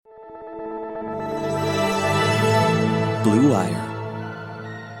Blue Wire.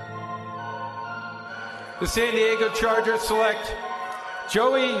 The San Diego Chargers select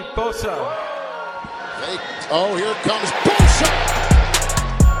Joey Bosa. Here comes Bosa.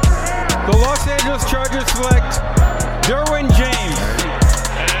 The Los Angeles Chargers select Derwin James.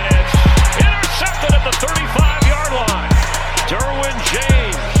 And it's intercepted at the 35-yard line. Derwin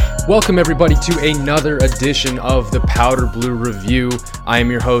James. Welcome everybody to another edition of the Powder Blue Review. I am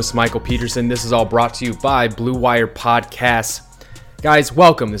your host, Michael Peterson. This is all brought to you by Blue Wire Podcasts. Guys,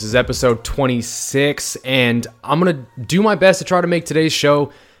 welcome. This is episode 26, and I'm going to do my best to try to make today's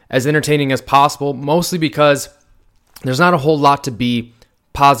show as entertaining as possible, mostly because there's not a whole lot to be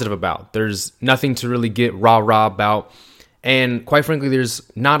positive about. There's nothing to really get rah-rah about, and quite frankly, there's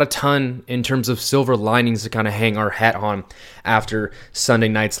not a ton in terms of silver linings to kind of hang our hat on after Sunday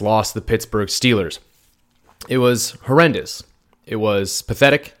night's loss to the Pittsburgh Steelers. It was horrendous. It was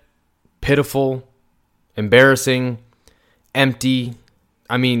pathetic, pitiful, embarrassing, empty.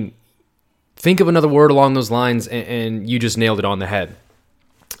 I mean, think of another word along those lines and you just nailed it on the head.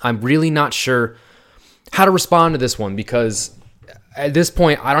 I'm really not sure how to respond to this one because at this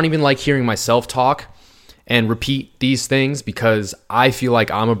point, I don't even like hearing myself talk and repeat these things because I feel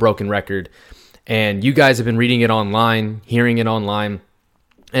like I'm a broken record and you guys have been reading it online, hearing it online,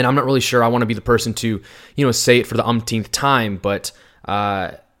 and I'm not really sure I want to be the person to, say it for the umpteenth time, but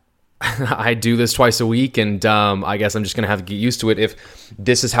I do this twice a week, and I guess I'm just going to have to get used to it if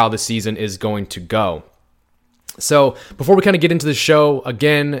this is how the season is going to go. So before we kind of get into the show,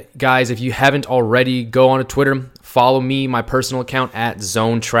 again, guys, if you haven't already, go on to Twitter, follow me, my personal account at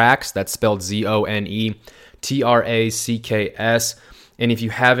ZoneTracks. That's spelled ZoneTracks. And if you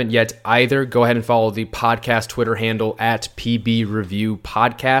haven't yet either, go ahead and follow the podcast Twitter handle at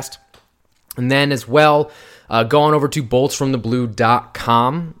PBReviewPodcast. And then as well, go on over to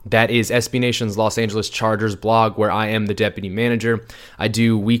boltsfromtheblue.com. That is SB Nation's Los Angeles Chargers blog where I am the deputy manager. I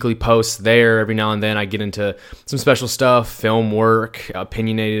do weekly posts there. Every now and then I get into some special stuff, film work,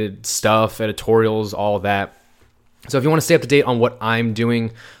 opinionated stuff, editorials, all of that. So if you want to stay up to date on what I'm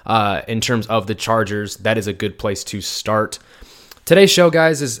doing in terms of the Chargers, that is a good place to start. Today's show,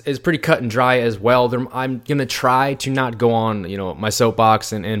 guys, is pretty cut and dry as well. I'm going to try to not go on, my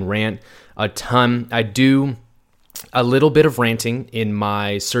soapbox and rant a ton. I do a little bit of ranting in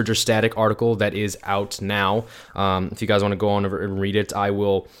my Surger Static article that is out now. If you guys want to go on over and read it, I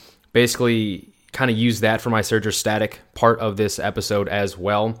will basically kind of use that for my Surger Static part of this episode as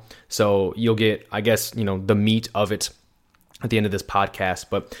well. So you'll get, I guess, the meat of it at the end of this podcast.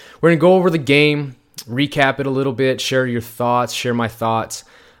 But we're going to go over the game, recap it a little bit, share your thoughts, share my thoughts,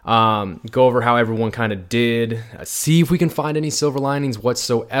 go over how everyone kind of did, see if we can find any silver linings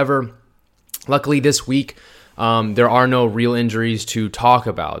whatsoever. Luckily this week, there are no real injuries to talk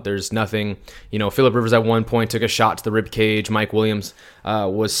about. There's nothing, Phillip Rivers at one point took a shot to the rib cage. Mike Williams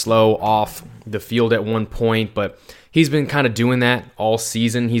was slow off the field at one point, but he's been kind of doing that all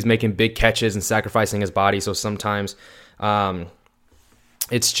season. He's making big catches and sacrificing his body, so sometimes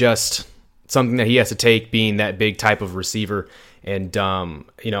it's just something that he has to take being that big type of receiver, and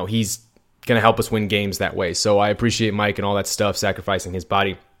he's going to help us win games that way. So I appreciate Mike and all that stuff, sacrificing his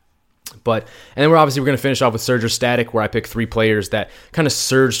body. And then we're going to finish off with Surger Static, where I pick three players that kind of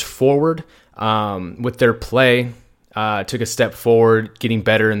surged forward with their play, took a step forward, getting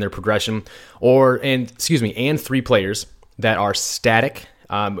better in their progression, and three players that are static.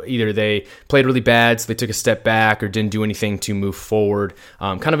 Either they played really bad, so they took a step back, or didn't do anything to move forward,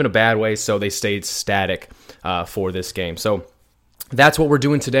 kind of in a bad way, so they stayed static for this game. So that's what we're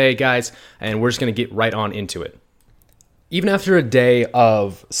doing today, guys, and we're just going to get right on into it. Even after a day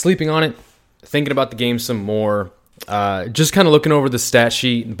of sleeping on it, thinking about the game some more, just kind of looking over the stat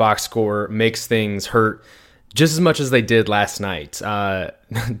sheet and box score makes things hurt just as much as they did last night.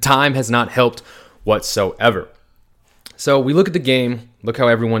 Time has not helped whatsoever. So we look at the game, look how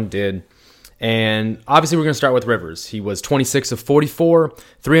everyone did, and obviously we're going to start with Rivers. He was 26 of 44,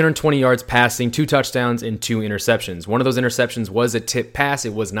 320 yards passing, 2 touchdowns, and 2 interceptions. One of those interceptions was a tip pass.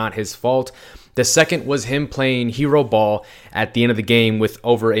 It was not his fault. The second was him playing hero ball at the end of the game with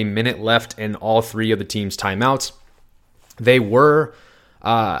over a minute left and all 3 of the team's timeouts. They were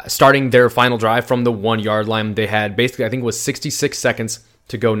starting their final drive from the 1-yard line. They had basically, I think it was 66 seconds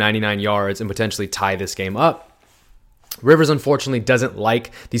to go 99 yards and potentially tie this game up. Rivers, unfortunately, doesn't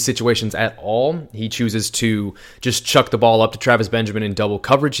like these situations at all. He chooses to just chuck the ball up to Travis Benjamin in double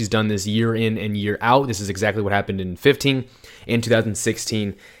coverage. He's done this year in and year out. This is exactly what happened in 15, in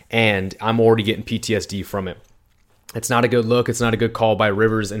 2016, and I'm already getting PTSD from it. It's not a good look. It's not a good call by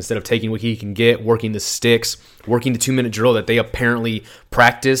Rivers. Instead of taking what he can get, working the sticks, working the 2-minute drill that they apparently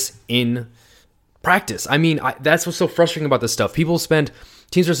practice in practice. I mean, that's what's so frustrating about this stuff.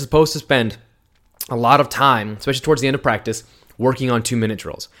 Teams are supposed to spend a lot of time, especially towards the end of practice, working on 2-minute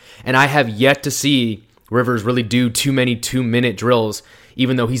drills. And I have yet to see Rivers really do too many 2-minute drills,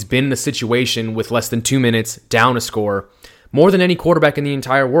 even though he's been in a situation with less than 2 minutes down a score more than any quarterback in the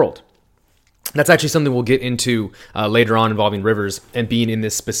entire world. That's actually something we'll get into later on involving Rivers and being in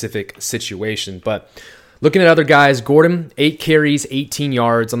this specific situation. But looking at other guys, Gordon, 8 carries, 18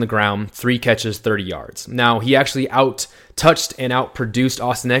 yards on the ground, 3 catches, 30 yards. Now, he actually out-touched and out-produced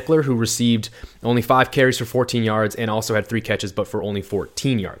Austin Eckler, who received only 5 carries for 14 yards and also had 3 catches, but for only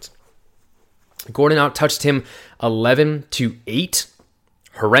 14 yards. Gordon out-touched him 11-8.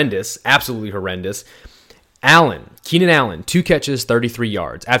 Horrendous, absolutely horrendous. Keenan Allen, 2 catches, 33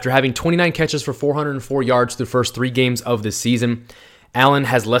 yards. After having 29 catches for 404 yards through the first 3 games of the season, Allen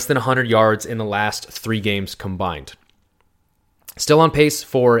has less than 100 yards in the last 3 games combined. Still on pace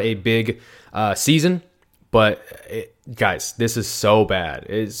for a big season, but guys, this is so bad.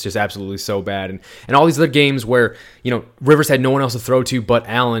 It's just absolutely so bad. And all these other games where, Rivers had no one else to throw to but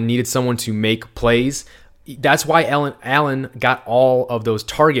Allen, needed someone to make plays. That's why Allen got all of those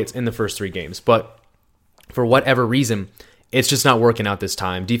targets in the first 3 games. But for whatever reason, it's just not working out this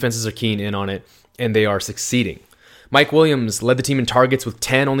time. Defenses are keying in on it, and they are succeeding. Mike Williams led the team in targets with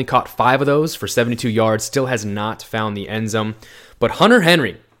 10, only caught 5 of those for 72 yards, still has not found the end zone. But Hunter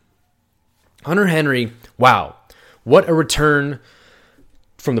Henry, wow, what a return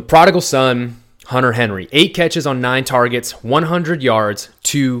from the prodigal son, Hunter Henry. 8 catches on 9 targets, 100 yards,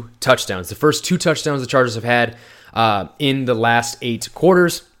 2 touchdowns. The first 2 touchdowns the Chargers have had in the last 8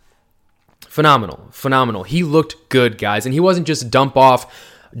 quarters. Phenomenal. He looked good, guys, and he wasn't just dump off,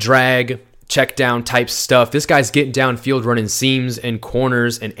 drag, check down type stuff. This guy's getting downfield, running seams and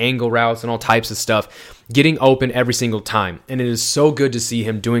corners and angle routes and all types of stuff, getting open every single time. And it is so good to see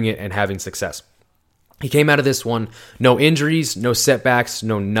him doing it and having success. He came out of this one, no injuries, no setbacks,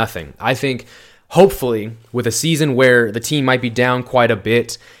 no nothing. I think, hopefully, with a season where the team might be down quite a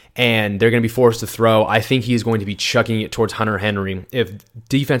bit and they're going to be forced to throw, I think he's going to be chucking it towards Hunter Henry if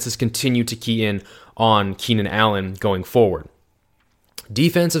defenses continue to key in on Keenan Allen going forward.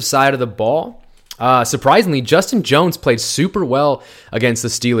 Defensive side of the ball, surprisingly, Justin Jones played super well against the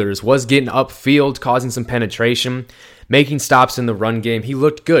Steelers, was getting upfield, causing some penetration, making stops in the run game. He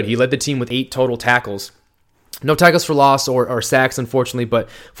looked good. He led the team with 8 total tackles. No tackles for loss or sacks, unfortunately, but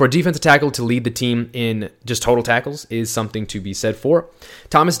for a defensive tackle to lead the team in just total tackles is something to be said for.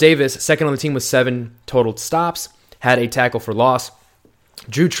 Thomas Davis, second on the team with 7 total stops, had a tackle for loss.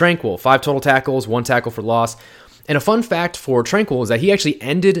 Drew Tranquill, 5 total tackles, 1 tackle for loss. And a fun fact for Tranquill is that he actually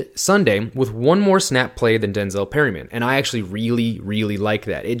ended Sunday with 1 more snap play than Denzel Perryman, and I actually really, really like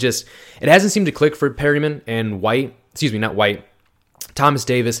that. It hasn't seemed to click for Perryman and Thomas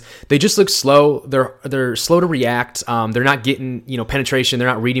Davis. They just look slow. They're slow to react. They're not getting penetration. They're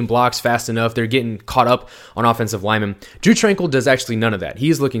not reading blocks fast enough. They're getting caught up on offensive linemen. Drew Tranquill does actually none of that. He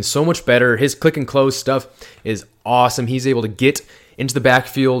is looking so much better. His click and close stuff is awesome. He's able to get into the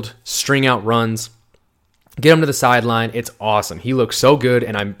backfield, string out runs, get him to the sideline. It's awesome. He looks so good,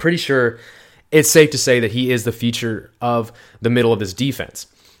 and I'm pretty sure it's safe to say that he is the future of the middle of this defense.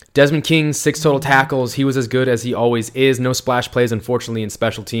 Desmond King, 6 total tackles. He was as good as he always is. No splash plays, unfortunately, in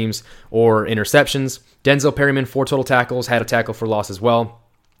special teams or interceptions. Denzel Perryman, 4 total tackles, had a tackle for loss as well.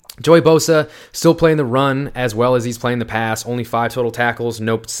 Joey Bosa still playing the run as well as he's playing the pass. Only 5 total tackles,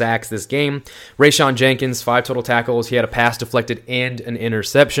 no sacks this game. Rayshawn Jenkins, 5 total tackles. He had a pass deflected and an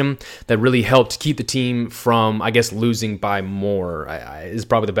interception that really helped keep the team from, losing by more, is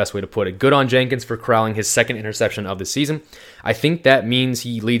probably the best way to put it. Good on Jenkins for corralling his 2nd interception of the season. I think that means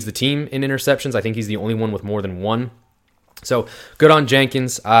he leads the team in interceptions. I think he's the only one with more than 1. So good on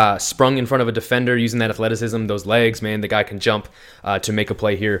Jenkins, sprung in front of a defender using that athleticism, those legs, man, the guy can jump to make a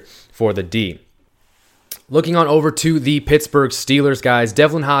play here for the D. Looking on over to the Pittsburgh Steelers, guys,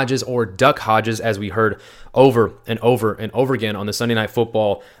 Devlin Hodges, or Duck Hodges, as we heard over and over and over again on the Sunday Night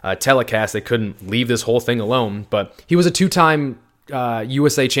Football telecast. They couldn't leave this whole thing alone, but he was a 2-time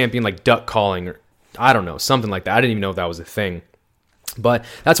USA champion, like duck calling, or I don't know, something like that. I didn't even know if that was a thing. But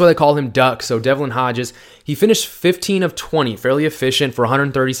that's why they call him Duck. So Devlin Hodges, he finished 15 of 20, fairly efficient for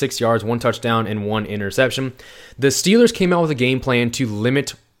 136 yards, 1 touchdown, and 1 interception. The Steelers came out with a game plan to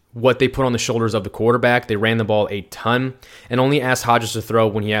limit what they put on the shoulders of the quarterback. They ran the ball a ton and only asked Hodges to throw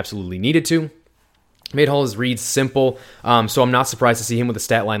when he absolutely needed to. Made all his reads simple, so I'm not surprised to see him with a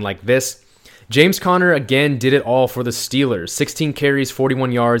stat line like this. James Conner, again, did it all for the Steelers. 16 carries,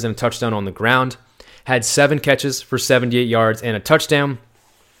 41 yards, and a touchdown on the ground. Had 7 catches for 78 yards and a touchdown.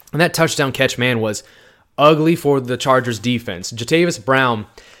 And that touchdown catch, man, was ugly for the Chargers defense. Jatavis Brown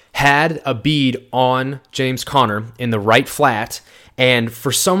had a bead on James Conner in the right flat, and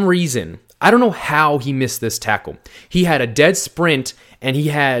for some reason, I don't know how he missed this tackle. He had a dead sprint, and he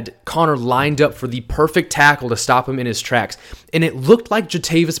had Conner lined up for the perfect tackle to stop him in his tracks, and it looked like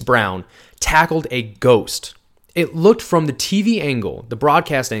Jatavis Brown tackled a ghost. It looked from the TV angle, the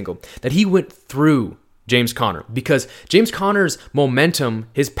broadcast angle, that he went through James Conner, because James Conner's momentum,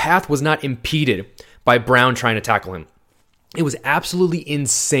 his path was not impeded by Brown trying to tackle him. It was absolutely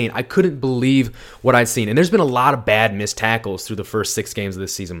insane. I couldn't believe what I'd seen. And there's been a lot of bad missed tackles through the first 6 games of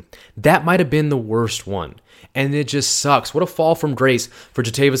this season. That might have been the worst one. And it just sucks. What a fall from grace for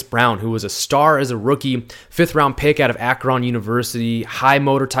Jatavis Brown, who was a star as a rookie, 5th-round pick out of Akron University, high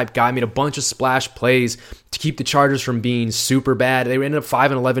motor type guy, made a bunch of splash plays to keep the Chargers from being super bad. They ended up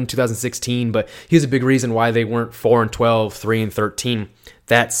 5-11 in 2016, but he's a big reason why they weren't 4-12, 3-13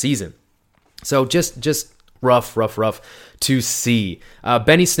 that season. So just rough to see.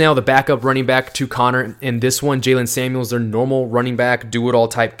 Benny Snell, the backup running back to Conner. In this one, Jalen Samuels, their normal running back, do-it-all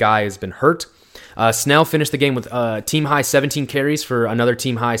type guy, has been hurt. Snell finished the game with team-high 17 carries for another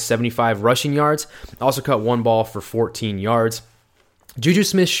team-high 75 rushing yards. Also caught 1 ball for 14 yards. Juju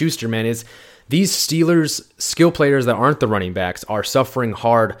Smith-Schuster, man, is these Steelers skill players that aren't the running backs are suffering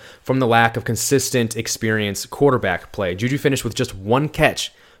hard from the lack of consistent, experienced quarterback play. Juju finished with just 1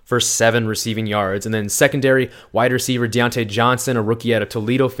 catch for 7 receiving yards. And then secondary wide receiver Deontay Johnson, a rookie out of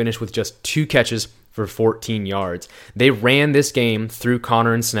Toledo, finished with just 2 catches for 14 yards. They ran this game through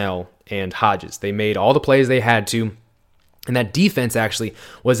Conner and Snell and Hodges. They made all the plays they had to, and that defense actually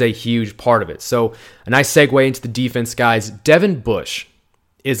was a huge part of it. So a nice segue into the defense, guys. Devin Bush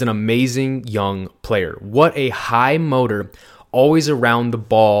is an amazing young player. What a high motor, always around the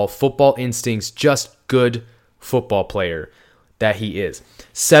ball, football instincts, just good football player that he is.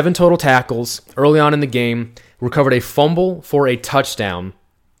 7 total tackles early on in the game, recovered a fumble for a touchdown,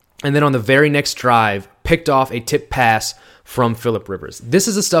 and then on the very next drive, picked off a tip pass from Phillip Rivers. This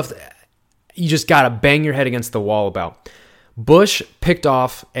is the stuff that you just got to bang your head against the wall about. Bush picked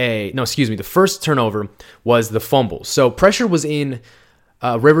off the first turnover was the fumble. So pressure was in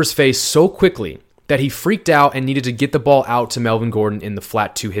Rivers' face so quickly that he freaked out and needed to get the ball out to Melvin Gordon in the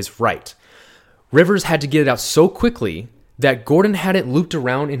flat to his right. Rivers had to get it out so quickly that Gordon hadn't looped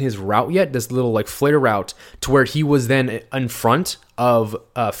around in his route yet, this little flare route, to where he was then in front of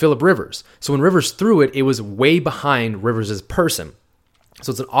Phillip Rivers. So when Rivers threw it, it was way behind Rivers' person. So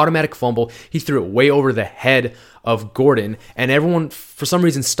it's an automatic fumble. He threw it way over the head of Gordon, and everyone, for some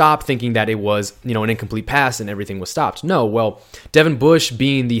reason, stopped thinking that it was, an incomplete pass and everything was stopped. No, well, Devin Bush,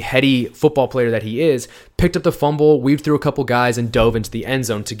 being the heady football player that he is, picked up the fumble, weaved through a couple guys, and dove into the end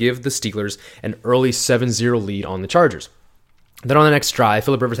zone to give the Steelers an early 7-0 lead on the Chargers. Then on the next drive,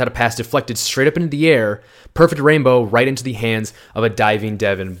 Phillip Rivers had a pass deflected straight up into the air, perfect rainbow, right into the hands of a diving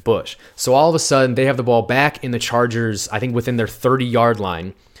Devin Bush. So all of a sudden, they have the ball back in the Chargers, I think within their 30-yard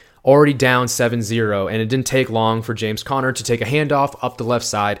line, already down 7-0, and it didn't take long for James Conner to take a handoff up the left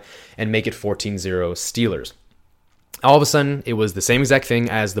side and make it 14-0 Steelers. All of a sudden, it was the same exact thing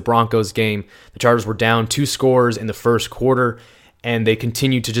as the Broncos game. The Chargers were down 2 scores in the first quarter, and they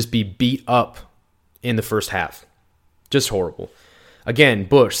continued to just be beat up in the first half. Just horrible. Again,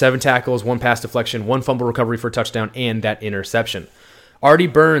 Bush, 7 tackles, 1 pass deflection, 1 fumble recovery for a touchdown, and that interception. Artie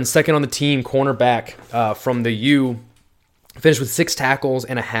Burns, second on the team, cornerback from the U, finished with 6 tackles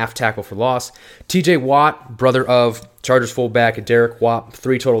and a half tackle for loss. TJ Watt, brother of Chargers fullback Derek Watt,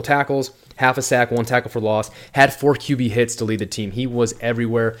 3 total tackles, half a sack, 1 tackle for loss, had 4 QB hits to lead the team. He was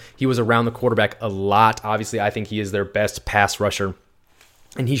everywhere. He was around the quarterback a lot. Obviously, I think he is their best pass rusher,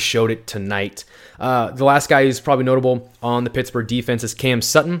 and he showed it tonight. The last guy who's probably notable on the Pittsburgh defense is Cam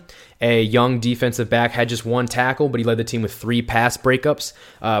Sutton, a young defensive back, had just 1 tackle, but he led the team with 3 pass breakups.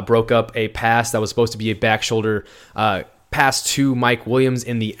 Broke up a pass that was supposed to be a back shoulder pass to Mike Williams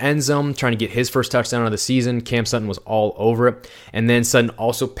in the end zone, trying to get his first touchdown of the season. Cam Sutton was all over it. And then Sutton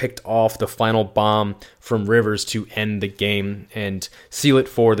also picked off the final bomb from Rivers to end the game and seal it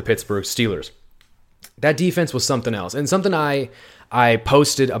for the Pittsburgh Steelers. That defense was something else. And something I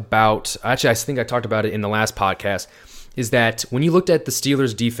posted about, actually I think I talked about it in the last podcast, is that when you looked at the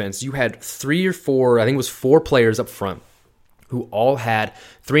Steelers defense, you had 3 or 4, I think it was 4 players up front who all had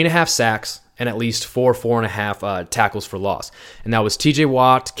 3.5 sacks and at least 4.5 tackles for loss. And that was TJ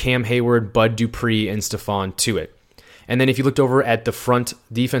Watt, Cam Hayward, Bud Dupree, and Stephon Tuitt. And then if you looked over at the front,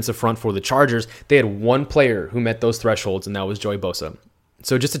 defensive front for the Chargers, they had 1 player who met those thresholds, and that was Joey Bosa.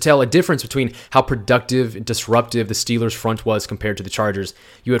 So just to tell a difference between how productive and disruptive the Steelers front was compared to the Chargers,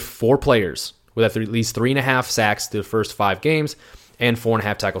 you had 4 players with at least 3.5 sacks through the first 5 games and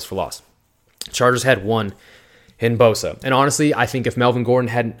 4.5 tackles for loss. Chargers had 1. in Bosa. And honestly, I think if Melvin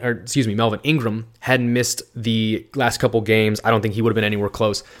Ingram hadn't missed the last couple games, I don't think he would have been anywhere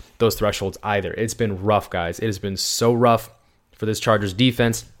close those thresholds either. It's been rough, guys. It has been so rough for this Chargers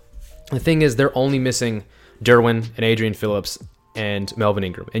defense. The thing is, they're only missing Derwin and Adrian Phillips and Melvin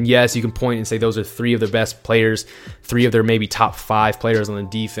Ingram. And yes, you can point and say those are three of their best players, three of their maybe top 5 players on the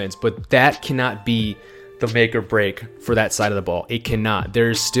defense, but that cannot be the make or break for that side of the ball. It cannot.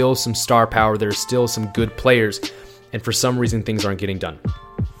 There's still some star power. There's still some good players. And for some reason, things aren't getting done.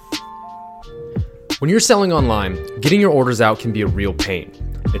 When you're selling online, getting your orders out can be a real pain.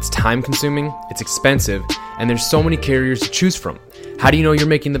 It's time consuming, it's expensive, and there's so many carriers to choose from. How do you know you're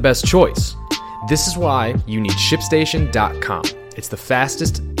making the best choice? This is why you need ShipStation.com. It's the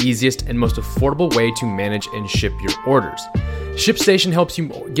fastest, easiest, and most affordable way to manage and ship your orders. ShipStation helps you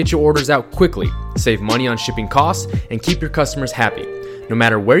get your orders out quickly, save money on shipping costs, and keep your customers happy. No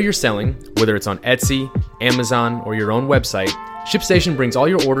matter where you're selling, whether it's on Etsy, Amazon, or your own website, ShipStation brings all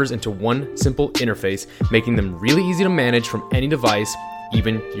your orders into one simple interface, making them really easy to manage from any device,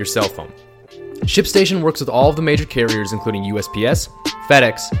 even your cell phone. ShipStation works with all of the major carriers, including USPS,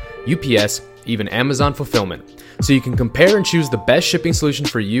 FedEx, UPS, even Amazon Fulfillment, so you can compare and choose the best shipping solution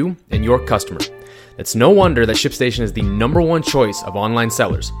for you and your customer. It's no wonder that ShipStation is the #1 choice of online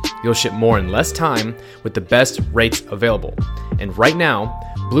sellers. You'll ship more in less time with the best rates available. And right now,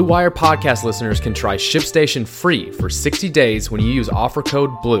 Blue Wire podcast listeners can try ShipStation free for 60 days when you use offer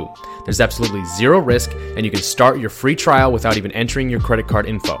code BLUE. There's absolutely zero risk, and you can start your free trial without even entering your credit card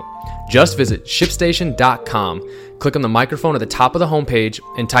info. Just visit ShipStation.com, click on the microphone at the top of the homepage,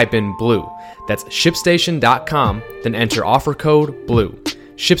 and type in BLUE. That's ShipStation.com, then enter offer code BLUE.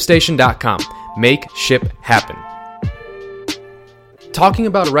 ShipStation.com. Make ship happen. Talking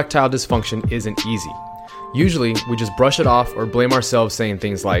about erectile dysfunction isn't easy. Usually, we just brush it off or blame ourselves saying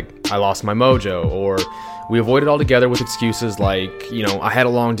things like, I lost my mojo, or we avoid it altogether with excuses like, I had a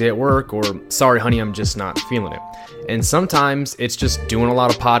long day at work, or sorry, honey, I'm just not feeling it. And sometimes it's just doing a lot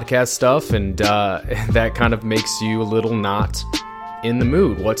of podcast stuff, and that kind of makes you a little not in the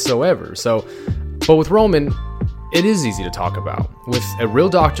mood whatsoever. But with Roman, it is easy to talk about. With a real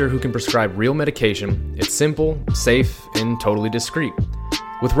doctor who can prescribe real medication, it's simple, safe, and totally discreet.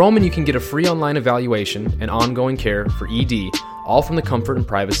 With Roman, you can get a free online evaluation and ongoing care for ED, all from the comfort and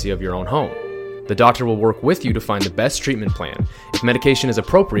privacy of your own home. The doctor will work with you to find the best treatment plan. If medication is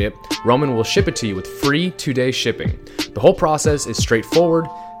appropriate, Roman will ship it to you with free 2-day shipping. The whole process is straightforward,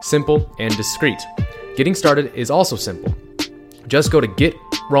 simple, and discreet. Getting started is also simple. Just go to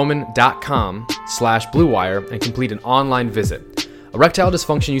GetRoman.com/BlueWire and complete an online visit. Erectile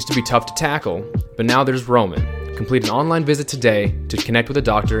dysfunction used to be tough to tackle, but now there's Roman. Complete an online visit today to connect with a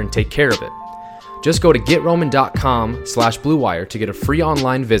doctor and take care of it. Just go to GetRoman.com/BlueWire to get a free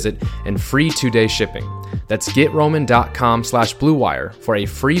online visit and free 2-day shipping. That's GetRoman.com/BlueWire for a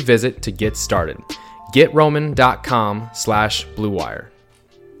free visit to get started. GetRoman.com/BlueWire.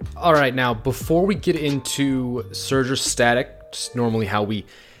 All right, now before we get into Surge or Static, just normally how we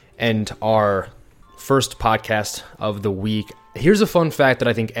end our first podcast of the week, here's a fun fact that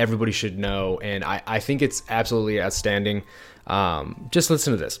I think everybody should know, and I think it's absolutely outstanding. Just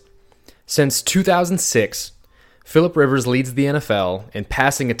listen to this. Since 2006, Phillip Rivers leads the NFL in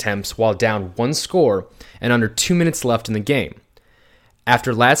passing attempts while down 1 score and under 2 minutes left in the game.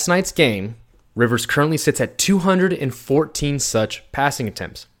 After last night's game, Rivers currently sits at 214 such passing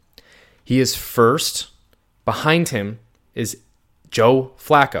attempts. He is first. Behind him is Joe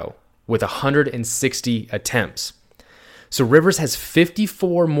Flacco with 160 attempts. So Rivers has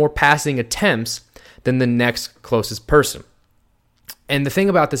 54 more passing attempts than the next closest person. And the thing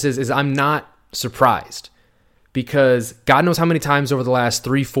about this is I'm not surprised, because God knows how many times over the last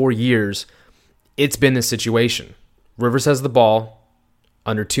 3-4 years it's been this situation. Rivers has the ball,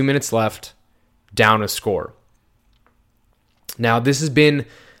 under 2 minutes left, down a score. Now, this has been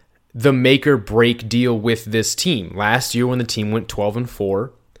the make or break deal with this team. Last year when the team went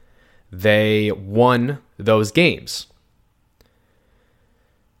 12-4, they won those games.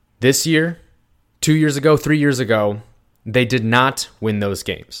 This year, 2 years ago, 3 years ago, they did not win those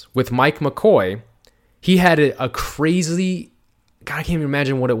games. With Mike McCoy, he had a crazy, God, I can't even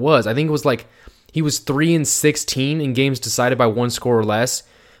imagine what it was. I think it was like he was 3-16 in games decided by 1 score or less.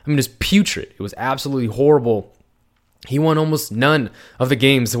 I mean, just putrid. It was absolutely horrible. He won almost none of the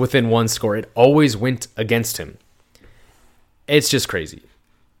games within 1 score. It always went against him. It's just crazy.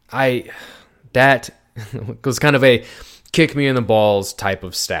 That was kind of a kick me in the balls type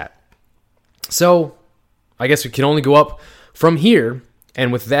of stat. So I guess we can only go up from here.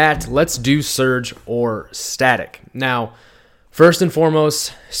 And with that, let's do Surge or Static. Now, first and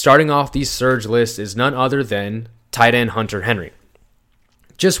foremost, starting off the Surge list is none other than tight end Hunter Henry.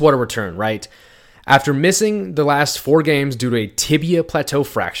 Just what a return, right? After missing the last 4 games due to a tibia plateau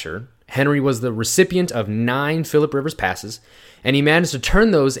fracture, Henry was the recipient of 9 Phillip Rivers passes, and he managed to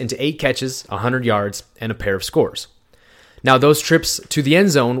turn those into 8 catches, 100 yards, and a pair of scores. Now, those trips to the end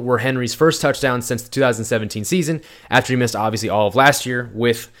zone were Henry's first touchdown since the 2017 season, after he missed obviously all of last year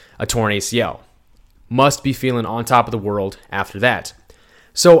with a torn ACL. Must be feeling on top of the world after that.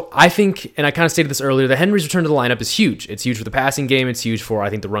 So I think, and I kind of stated this earlier, that Henry's return to the lineup is huge. It's huge for the passing game. It's huge for, I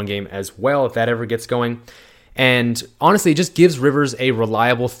think, the run game as well, if that ever gets going. And honestly, it just gives Rivers a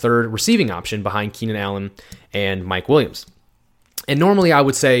reliable third receiving option behind Keenan Allen and Mike Williams. And normally I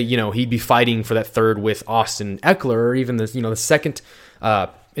would say, he'd be fighting for that third with Austin Eckler, or even the second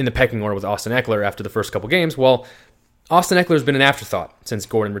in the pecking order with Austin Eckler after the first couple games. Well, Austin Eckler has been an afterthought since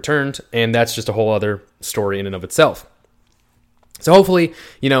Gordon returned, and that's just a whole other story in and of itself. So hopefully,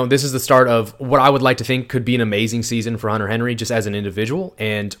 this is the start of what I would like to think could be an amazing season for Hunter Henry just as an individual.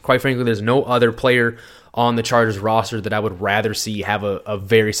 And quite frankly, there's no other player on the Chargers roster that I would rather see have a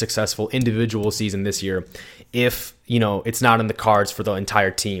very successful individual season this year if, it's not in the cards for the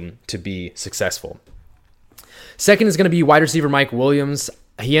entire team to be successful. Second is going to be wide receiver Mike Williams.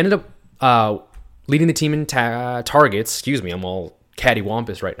 He ended up leading the team in targets. Excuse me, I'm all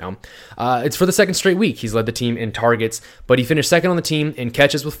cattywampus right now. It's for the second straight week. He's led the team in targets, but he finished second on the team in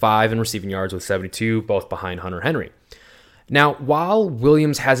catches with 5 and receiving yards with 72, both behind Hunter Henry. Now, while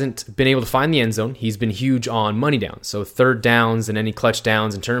Williams hasn't been able to find the end zone, he's been huge on money downs, so third downs and any clutch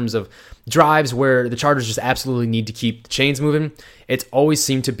downs in terms of drives where the Chargers just absolutely need to keep the chains moving. It's always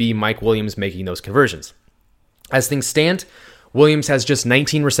seemed to be Mike Williams making those conversions. As things stand, Williams has just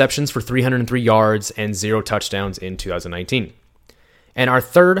 19 receptions for 303 yards and 0 touchdowns in 2019. And our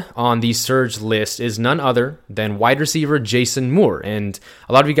third on the surge list is none other than wide receiver Jason Moore. And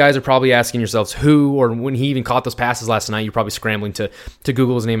a lot of you guys are probably asking yourselves who, or when he even caught those passes last night, you're probably scrambling to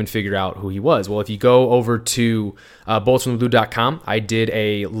Google his name and figure out who he was. Well, if you go over to bulletsfromtheblue.com, I did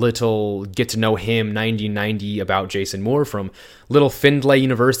a little get to know him 90-90 about Jason Moore from Little Findlay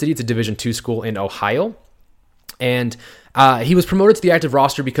University. It's a Division II school in Ohio. And he was promoted to the active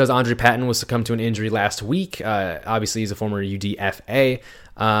roster because Andre Patton was succumbed to an injury last week. Obviously, he's a former UDFA.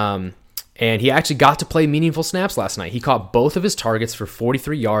 And he actually got to play meaningful snaps last night. He caught both of his targets for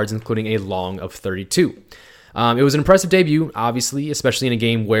 43 yards, including a long of 32. It was an impressive debut, obviously, especially in a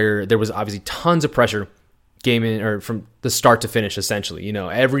game where there was obviously tons of pressure from the start to finish, essentially.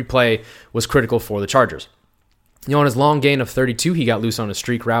 Every play was critical for the Chargers. On his long gain of 32, he got loose on a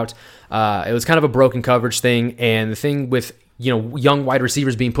streak route. It was kind of a broken coverage thing, and the thing with young wide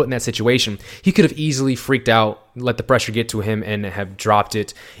receivers being put in that situation, he could have easily freaked out, let the pressure get to him, and have dropped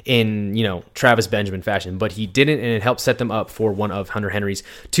it in Travis Benjamin fashion. But he didn't, and it helped set them up for one of Hunter Henry's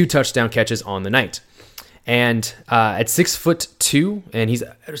 2 touchdown catches on the night. And at 6'2", and he's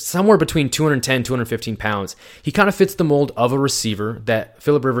somewhere between 210, 215 pounds, he kind of fits the mold of a receiver that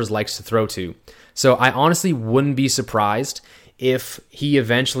Phillip Rivers likes to throw to. So I honestly wouldn't be surprised if he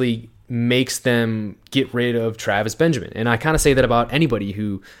eventually makes them get rid of Travis Benjamin. And I kind of say that about anybody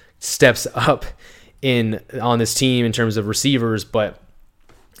who steps up on this team in terms of receivers, but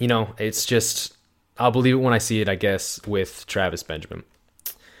it's just, I'll believe it when I see it, I guess, with Travis Benjamin.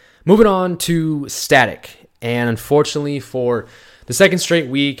 Moving on to static. And unfortunately for the second straight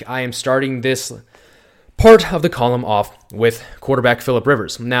week, I am starting this part of the column off with quarterback Phillip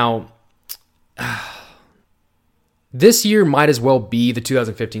Rivers. Now, this year might as well be the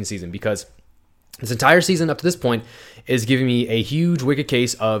 2015 season because this entire season up to this point is giving me a huge wicked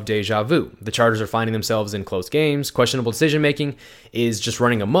case of deja vu. The Chargers are finding themselves in close games, questionable decision-making is just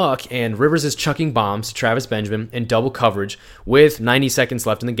running amok, and Rivers is chucking bombs to Travis Benjamin in double coverage with 90 seconds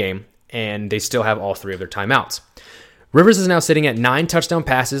left in the game, and they still have all 3 of their timeouts. Rivers is now sitting at 9 touchdown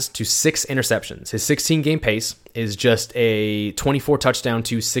passes to 6 interceptions. His 16-game pace is just a 24 touchdown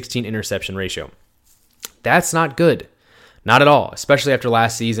to 16 interception ratio. That's not good. Not at all, especially after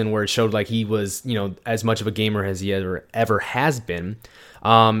last season where it showed like he was, as much of a gamer as he ever has been,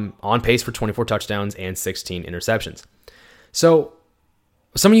 on pace for 24 touchdowns and 16 interceptions. So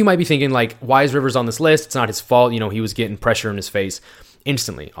some of you might be thinking, like, why is Rivers on this list? It's not his fault. He was getting pressure in his face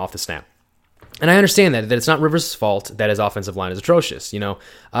instantly off the snap. And I understand that it's not Rivers' fault that his offensive line is atrocious.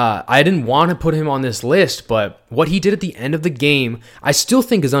 I didn't want to put him on this list, but what he did at the end of the game, I still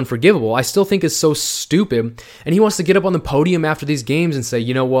think is unforgivable. I still think is so stupid. And he wants to get up on the podium after these games and say,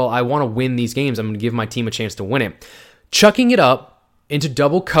 well, I want to win these games. I'm going to give my team a chance to win it. Chucking it up into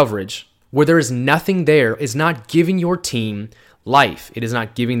double coverage where there is nothing there is not giving your team life. It is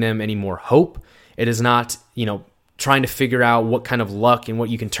not giving them any more hope. It is not, trying to figure out what kind of luck and what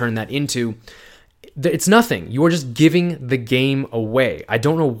you can turn that into. It's nothing. You are just giving the game away. I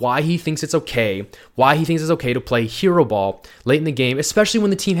don't know why he thinks it's okay, to play hero ball late in the game, especially when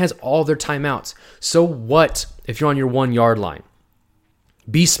the team has all their timeouts. So what if you're on your 1 yard line?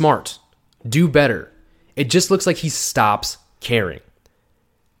 Be smart. Do better. It just looks like he stops caring.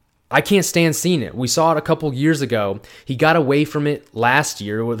 I can't stand seeing it. We saw it a couple years ago. He got away from it last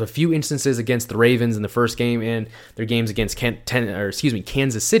year with a few instances against the Ravens in the first game and their games against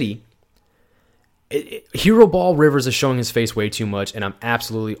Kansas City. Hero ball Rivers is showing his face way too much, and I'm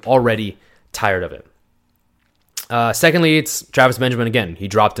absolutely already tired of it. Secondly, it's Travis Benjamin again. He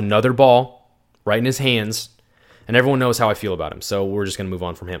dropped another ball right in his hands, and everyone knows how I feel about him, so we're just going to move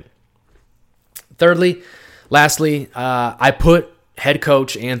on from him. Lastly, I put head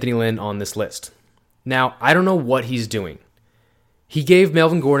coach Anthony Lynn on this list. Now, I don't know what he's doing. He gave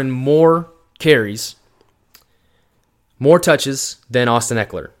Melvin Gordon more carries, more touches than Austin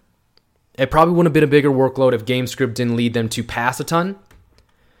Eckler. It probably wouldn't have been a bigger workload if game script didn't lead them to pass a ton,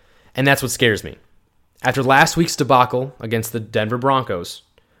 and that's what scares me. After last week's debacle against the Denver Broncos,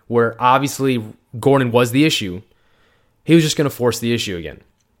 where obviously Gordon was the issue, he was just going to force the issue again.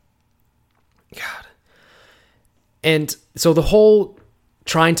 God. And so the whole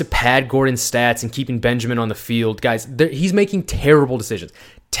trying to pad Gordon's stats and keeping Benjamin on the field, guys, he's making terrible decisions,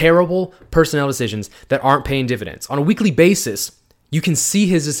 terrible personnel decisions that aren't paying dividends. On a weekly basis, you can see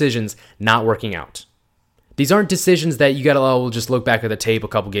his decisions not working out. These aren't decisions that you got to, we'll just look back at the tape a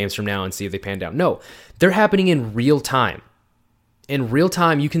couple games from now and see if they panned out. No, they're happening in real time. In real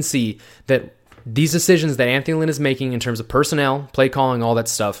time, you can see that these decisions that Anthony Lynn is making in terms of personnel, play calling, all that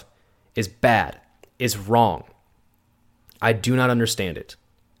stuff is bad, is wrong. I do not understand it.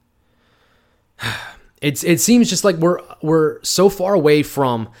 It seems just like we're so far away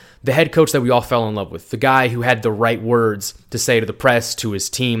from the head coach that we all fell in love with, the guy who had the right words to say to the press, to his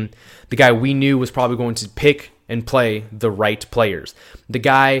team, the guy we knew was probably going to pick and play the right players, the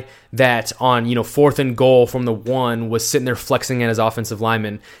guy that on 4th and goal from the 1 was sitting there flexing at his offensive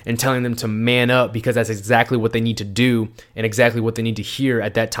linemen and telling them to man up because that's exactly what they need to do and exactly what they need to hear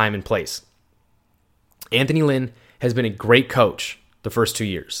at that time and place. Anthony Lynn has been a great coach the first 2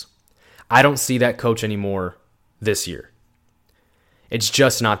 years. I don't see that coach anymore this year. It's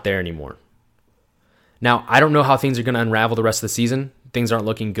just not there anymore. Now, I don't know how things are going to unravel the rest of the season. Things aren't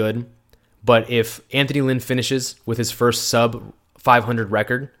looking good. But if Anthony Lynn finishes with his first sub 500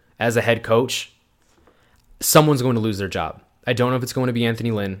 record as a head coach, someone's going to lose their job. I don't know if it's going to be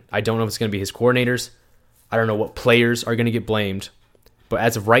Anthony Lynn. I don't know if it's going to be his coordinators. I don't know what players are going to get blamed. But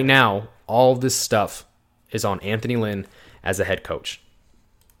as of right now, all of this stuff is on Anthony Lynn as a head coach.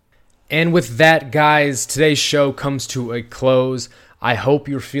 And with that, guys, today's show comes to a close. I hope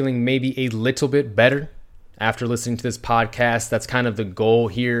you're feeling maybe a little bit better after listening to this podcast. That's kind of the goal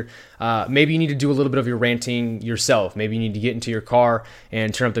here. Maybe you need to do a little bit of your ranting yourself. Maybe you need to get into your car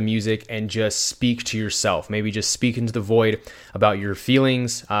and turn up the music and just speak to yourself. Maybe just speak into the void about your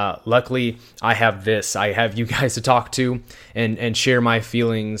feelings. Luckily, I have this. I have you guys to talk to and share my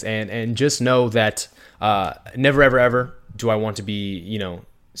feelings and just know that never, ever, ever do I want to be,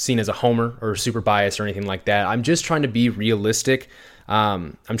 seen as a homer or super biased or anything like that. I'm just trying to be realistic.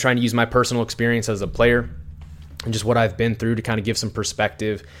 I'm trying to use my personal experience as a player and just what I've been through to kind of give some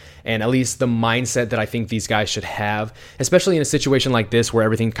perspective and at least the mindset that I think these guys should have, especially in a situation like this where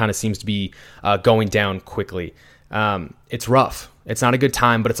everything kind of seems to be going down quickly. It's rough. It's not a good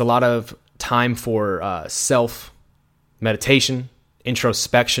time, but it's a lot of time for self-meditation,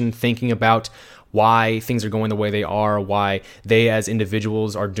 introspection, thinking about why things are going the way they are, why they as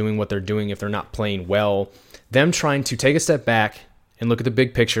individuals are doing what they're doing if they're not playing well. Them trying to take a step back and look at the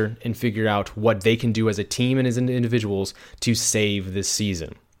big picture and figure out what they can do as a team and as individuals to save this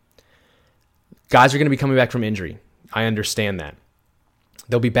season. Guys are going to be coming back from injury. I understand that.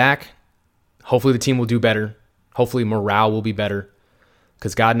 They'll be back. Hopefully the team will do better. Hopefully morale will be better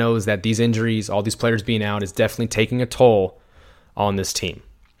because God knows that these injuries, all these players being out, is definitely taking a toll on this team.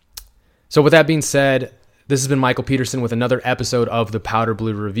 So with that being said, this has been Michael Peterson with another episode of the Powder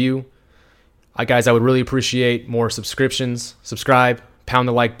Blue Review. Guys, I would really appreciate more subscriptions. Subscribe, pound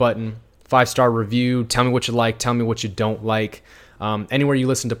the like button, 5-star review. Tell me what you like. Tell me what you don't like. Anywhere you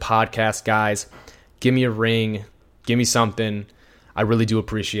listen to podcasts, guys, give me a ring. Give me something. I really do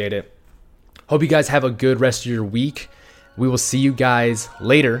appreciate it. Hope you guys have a good rest of your week. We will see you guys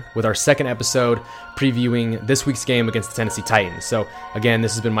later with our second episode previewing this week's game against the Tennessee Titans. So again,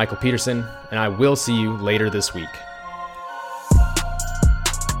 this has been Michael Peterson, and I will see you later this week.